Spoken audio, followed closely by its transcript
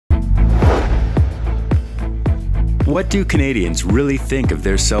What do Canadians really think of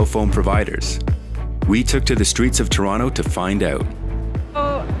their cell phone providers? We took to the streets of Toronto to find out.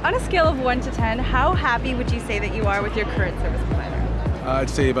 So, on a scale of 1 to 10, how happy would you say that you are with your current service provider? I'd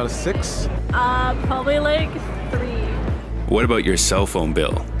say about a 6. Probably like 3. What about your cell phone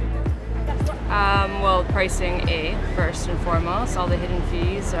bill? Well, pricing A, first and foremost. All the hidden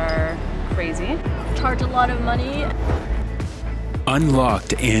fees are crazy. Charge a lot of money.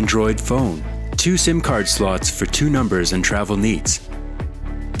 Unlocked Android phone. 2 SIM card slots for 2 numbers and travel needs.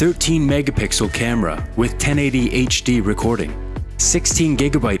 13 megapixel camera with 1080 HD recording. 16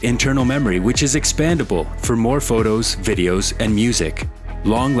 gigabyte internal memory, which is expandable for more photos, videos, and music.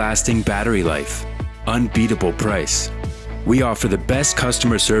 Long-lasting battery life. Unbeatable price. We offer the best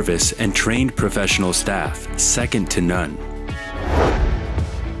customer service and trained professional staff, second to none.